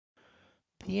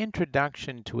The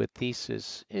introduction to a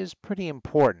thesis is pretty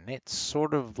important. It's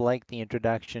sort of like the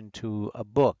introduction to a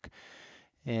book.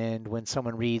 And when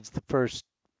someone reads the first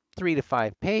 3 to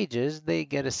 5 pages, they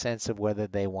get a sense of whether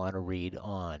they want to read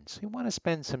on. So you want to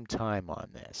spend some time on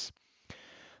this.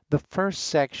 The first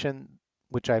section,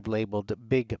 which I've labeled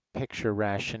Big Picture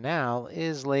Rationale,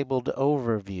 is labeled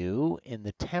Overview in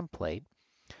the template.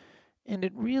 And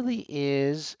it really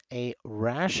is a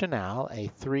rationale, a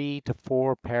 3 to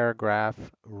 4 paragraph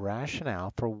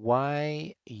rationale for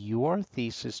why your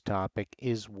thesis topic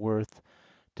is worth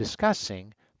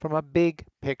discussing from a big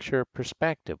picture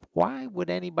perspective. Why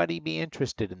would anybody be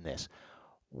interested in this?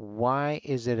 Why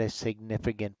is it a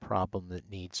significant problem that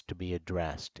needs to be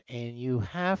addressed? And you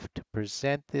have to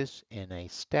present this in a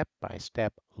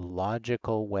step-by-step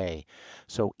logical way.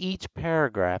 So each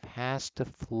paragraph has to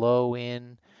flow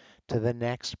in to the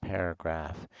next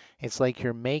paragraph. It's like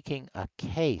you're making a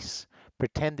case.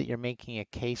 Pretend that you're making a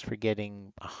case for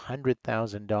getting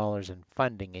 $100,000 in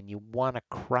funding and you want to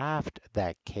craft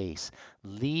that case.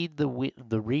 Lead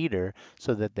the reader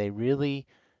so that they really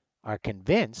are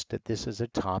convinced that this is a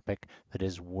topic that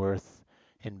is worth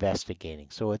investigating.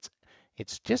 So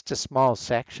it's just a small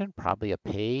section, probably a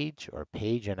page or a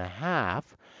page and a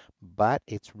half, but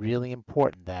it's really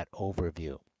important, that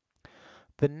overview.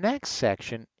 The next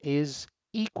section is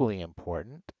equally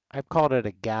important. I've called it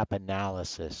a gap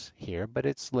analysis here, but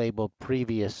it's labeled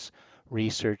previous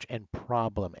research and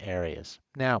problem areas.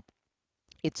 Now,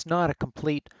 it's not a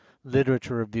complete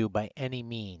literature review by any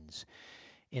means.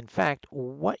 In fact,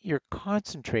 what you're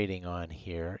concentrating on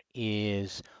here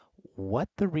is what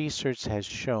the research has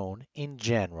shown in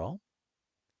general,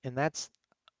 and that's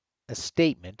a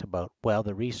statement about, well,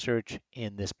 the research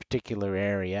in this particular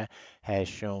area has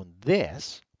shown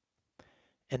this,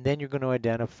 and then you're going to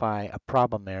identify a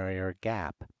problem area or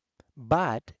gap.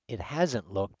 But it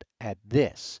hasn't looked at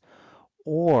this,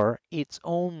 or it's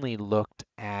only looked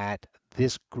at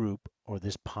this group or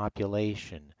this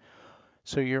population.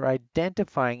 So you're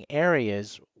identifying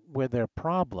areas where there are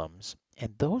problems,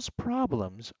 and those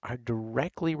problems are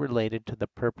directly related to the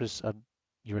purpose of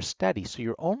your study. So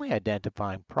you're only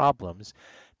identifying problems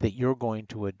that you're going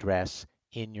to address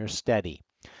in your study.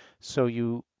 So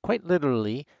you quite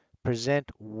literally present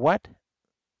what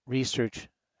research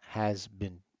has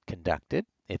been conducted,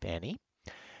 if any,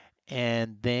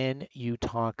 and then you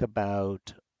talk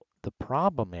about the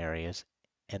problem areas,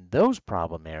 and those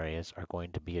problem areas are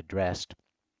going to be addressed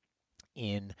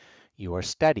in your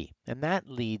study. And that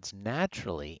leads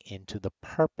naturally into the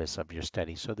purpose of your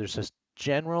study. So there's this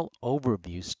general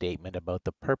overview statement about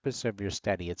the purpose of your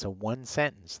study. It's a one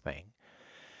sentence thing.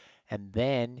 And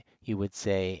then you would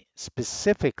say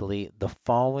specifically the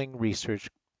following research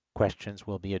questions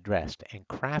will be addressed. And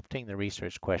crafting the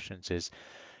research questions is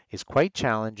quite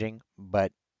challenging,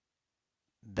 but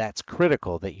that's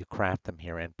critical that you craft them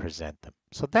here and present them.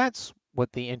 So that's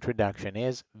what the introduction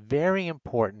is. Very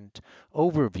important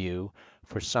overview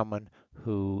for someone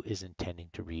who is intending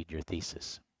to read your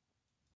thesis.